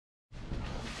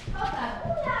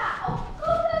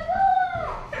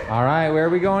All right, where are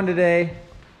we going today?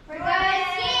 We're going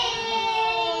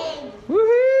skiing!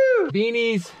 Woohoo!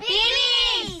 Beanies!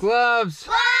 Beanies! Gloves!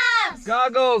 Gloves!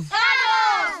 Goggles!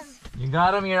 Goggles! You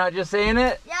got them? You're not just saying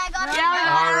it? Yeah, I got it.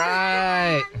 All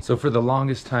right. So for the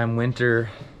longest time, winter,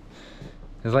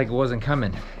 it was like it wasn't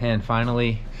coming. And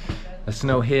finally, a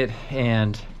snow hit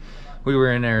and we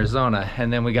were in Arizona.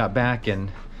 And then we got back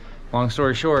and long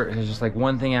story short, it's just like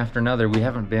one thing after another. We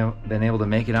haven't been able to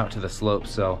make it out to the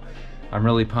slopes. So I'm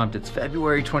really pumped. It's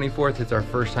February 24th. It's our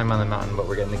first time on the mountain, but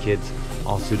we're getting the kids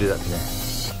all suited up here.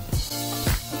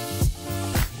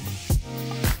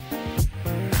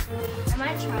 I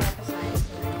might try it besides.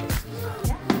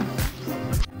 Yeah.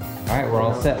 All right, we're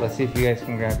all set. Let's see if you guys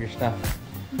can grab your stuff.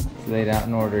 It's laid out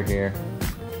in order here.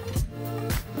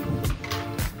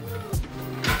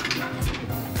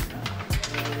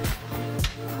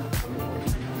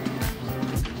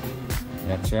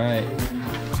 That's right.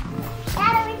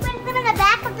 Dad, are we putting them in the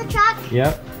back of the truck?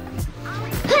 Yep.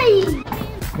 Hey!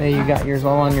 Hey, you got yours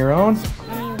all on your own?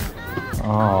 Oh,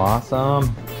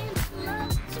 awesome.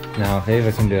 Now if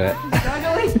Ava can do it.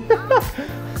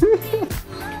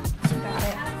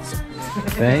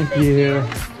 Thank you.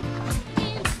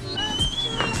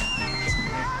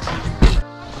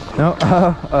 No,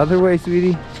 other way,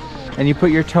 sweetie. And you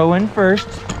put your toe in first.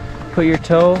 Put your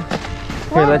toe.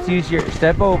 Here, let's use your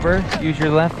step over. Use your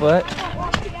left foot.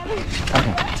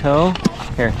 Okay, toe.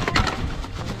 Here.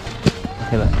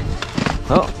 Okay, look.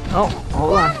 Oh,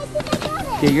 hold on.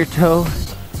 Get your toe.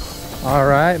 All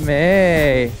right,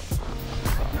 May.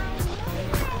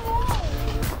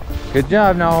 Good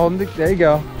job. Now hold them. There you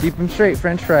go. Keep them straight.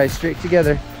 French fries straight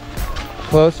together.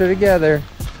 Closer together.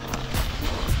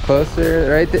 Closer.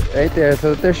 Right there.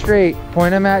 So that they're straight.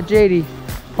 Point them at JD.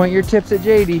 Point your tips at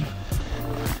JD.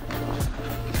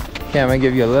 Okay, I'm gonna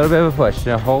give you a little bit of a push.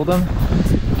 Now hold them.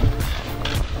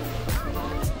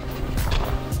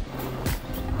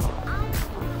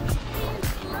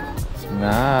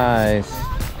 Nice.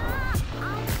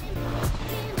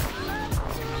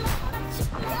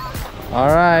 All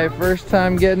right, first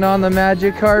time getting on the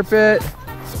magic carpet.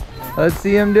 Let's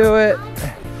see him do it.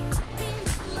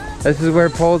 This is where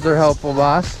poles are helpful,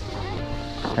 boss.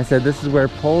 I said this is where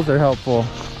poles are helpful.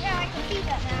 Yeah, I can see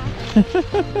that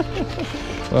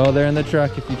now. Well, they're in the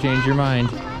truck if you change your mind.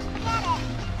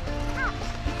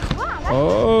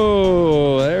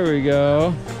 Oh, there we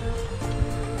go.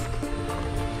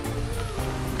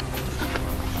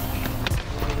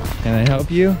 Can I help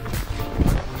you?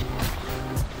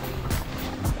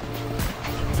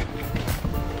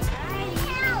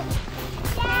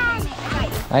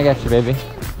 I got you, baby.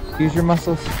 Use your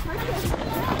muscles.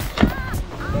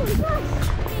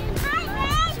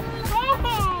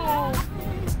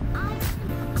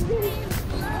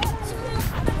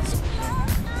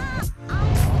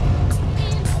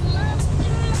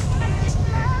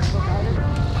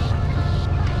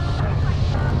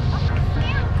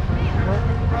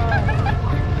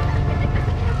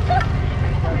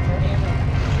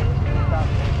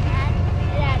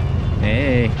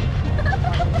 Hey.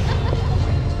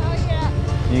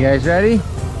 You guys ready?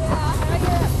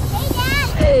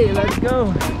 Hey, let's go.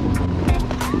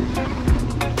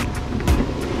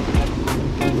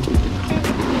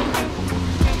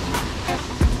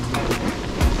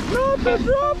 Not the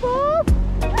drop off.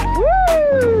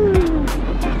 Woo!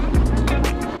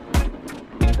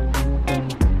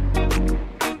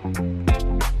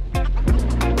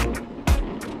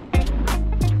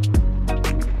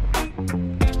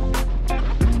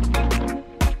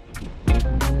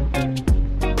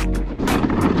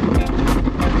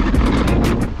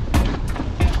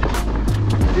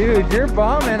 Dude, you're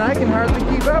bombing. I can hardly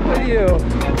keep up with you.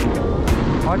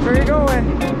 Watch where you're going.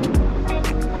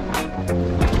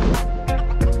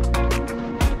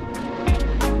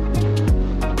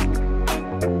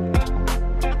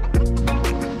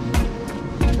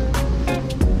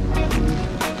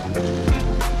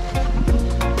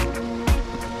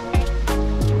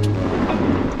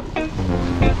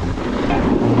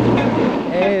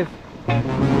 Hey.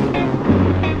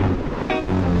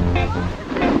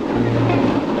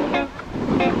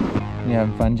 You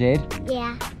having fun, Jade?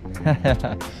 Yeah.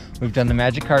 We've done the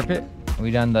magic carpet. We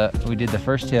did the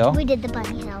first hill. We did the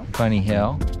bunny hill. Bunny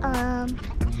hill.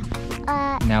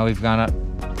 Now we've gone up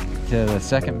to the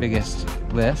second biggest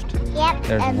lift. Yep.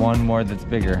 There's one more that's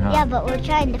bigger, huh? Yeah, but we're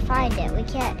trying to find it. We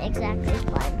can't exactly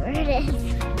find where it is.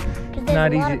 It's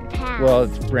not easy. Well,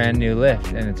 it's brand new lift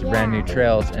and it's brand new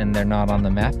trails and they're not on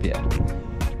the map yet.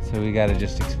 So we got to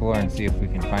just explore and see if we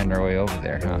can find our way over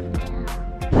there, huh?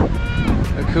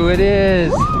 Look who it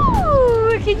is.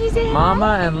 Ooh, can you say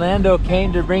Mama and Lando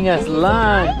came to bring us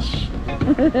lunch.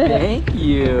 Thank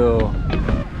you.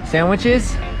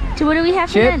 Sandwiches? So what do we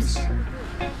have Chips? for lunch?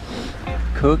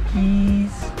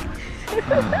 Cookies?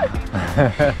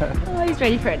 Oh, he's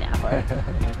ready for a nap.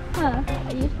 Huh?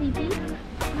 Are you sleepy?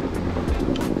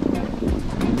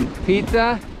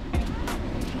 Pizza?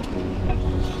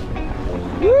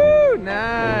 Woo!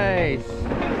 Nice!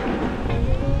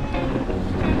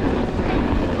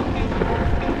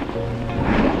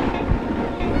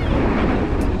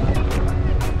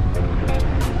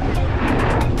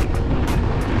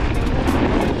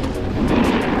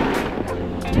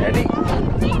 Ready?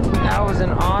 That was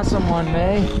an awesome one,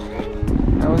 May.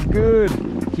 That was good.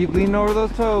 Keep leaning over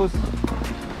those toes.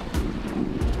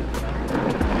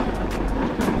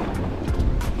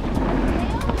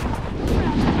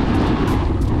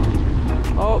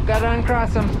 Oh, gotta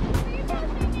uncross them.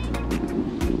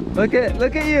 Look at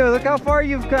you. Look how far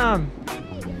you've come.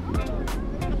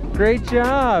 Great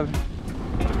job.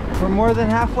 We're more than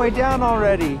halfway down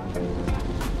already.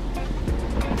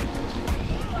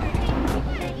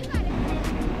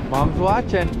 Mom's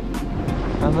watching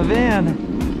on the van.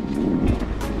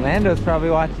 Lando's probably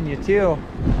watching you too.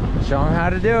 Show him how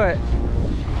to do it.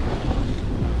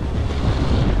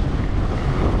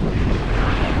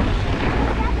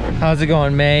 How's it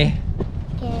going, May?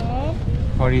 Good.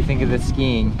 What do you think of the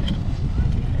skiing?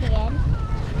 Good.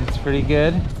 It's pretty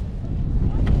good?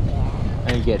 Yeah.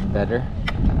 Are you getting better?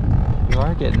 You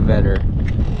are getting better.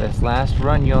 This last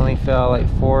run you only fell like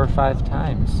 4 or 5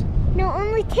 times. No,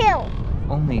 only 2.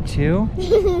 Only 2?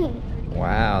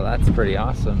 Wow, that's pretty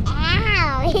awesome.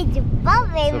 Ow, it's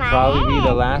bumping So my probably be the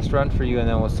head. last run for you, and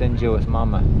then we'll send you with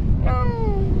Mama. No.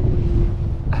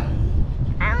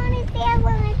 I want to stay as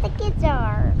long as the kids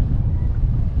are.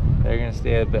 They're gonna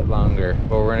stay a bit longer,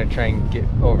 but we're gonna try and get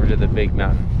over to the big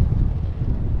mountain.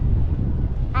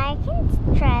 I can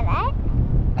try that.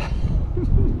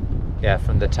 Yeah,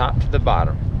 from the top to the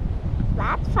bottom.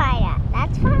 That's fine.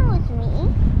 That's fine with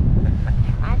me.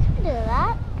 I can do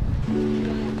that.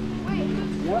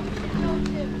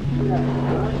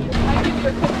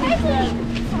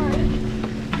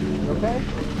 Okay.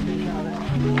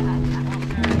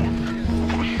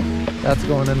 That's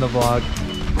going in the vlog.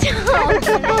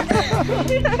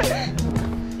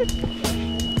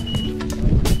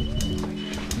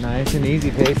 Nice and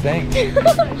easy pace, thanks.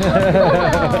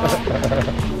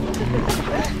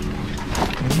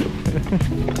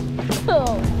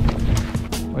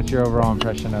 What's your overall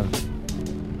impression of?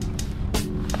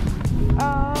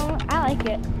 I like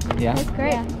it. Yeah? It's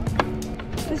great. Yeah.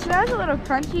 The snow's a little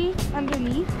crunchy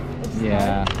underneath. It's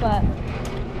Yeah. snow, but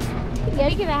yeah,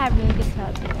 you're gonna have really good snow.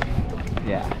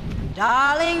 Yeah.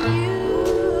 Darling, you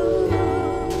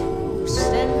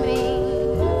send me.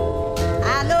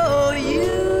 I know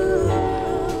you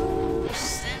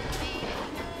send me.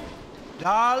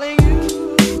 Darling, you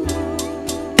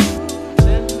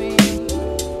send me.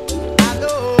 I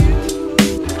know you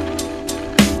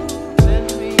send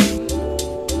me.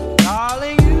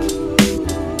 Darling, you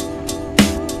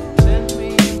send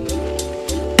me.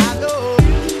 I know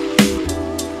you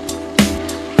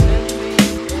send me.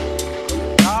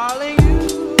 Darling, you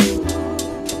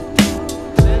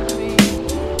send me.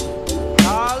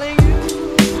 Darling, you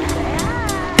send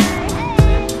me.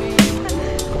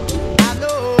 I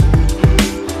know you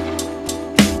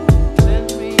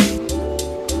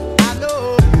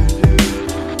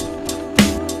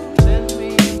send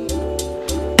me.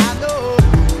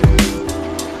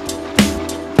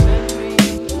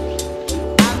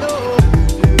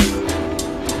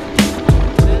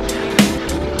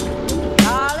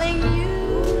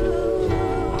 know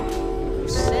you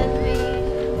send me.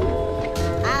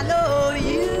 I know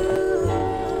you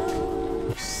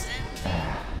send me.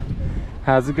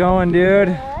 How's it going, dude?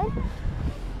 Good.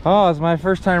 Oh, it's my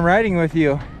first time riding with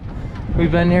you.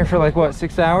 We've been here for like, what,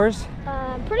 6 hours?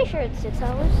 I'm pretty sure it's 6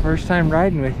 hours. First time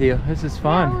riding with you. This is Yeah, it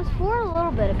fun. was 4 a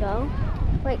little bit ago.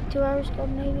 Like 2 hours ago,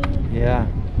 maybe. Yeah.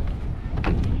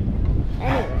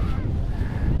 Anyway.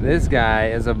 This guy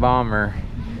is a bomber.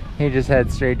 He just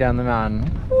heads straight down the mountain.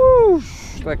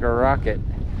 Whoosh, like a rocket.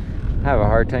 I have a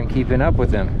hard time keeping up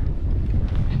with him.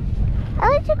 I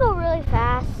like to go really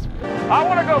fast I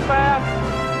want to go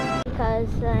fast. because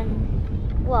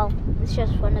then, well, it's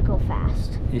just fun to go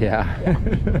fast. Yeah.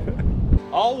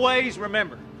 Always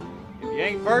remember, if you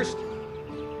ain't first,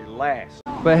 you're last.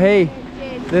 But hey,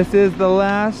 this is the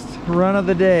last run of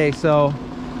the day, so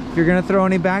if you're gonna throw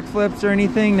any backflips or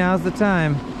anything, now's the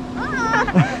time.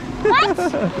 What?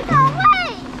 No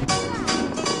way!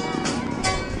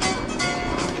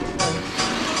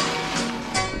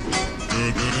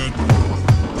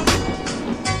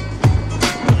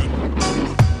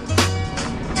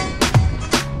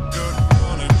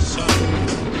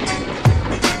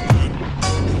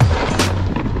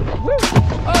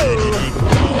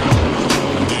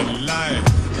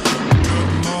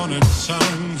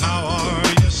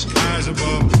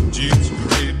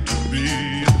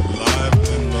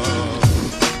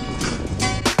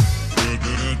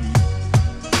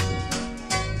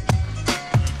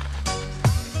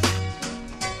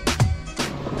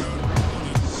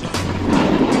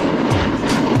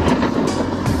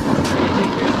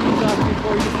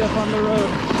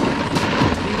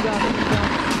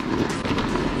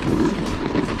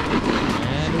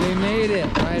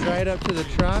 up to the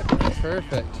truck.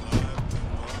 Perfect.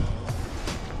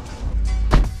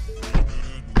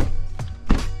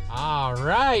 All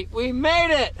right, we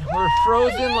made it. We're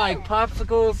frozen like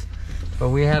popsicles, but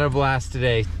we had a blast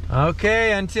today.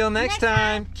 Okay, until next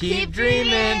time, keep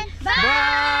dreaming.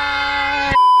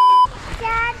 Bye.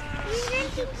 Dad, these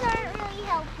things aren't really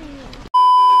helping me.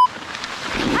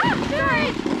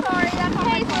 Sorry, that's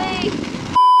Paisley.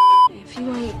 If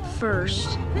you ain't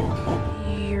first,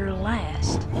 you're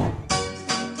last.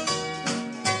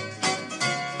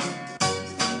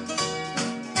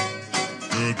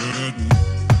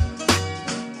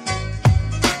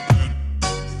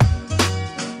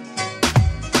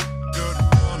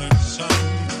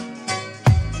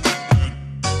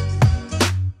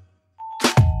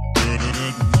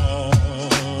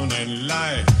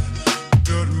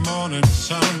 Good morning,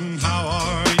 sun. How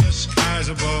are you? Skies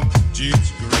above.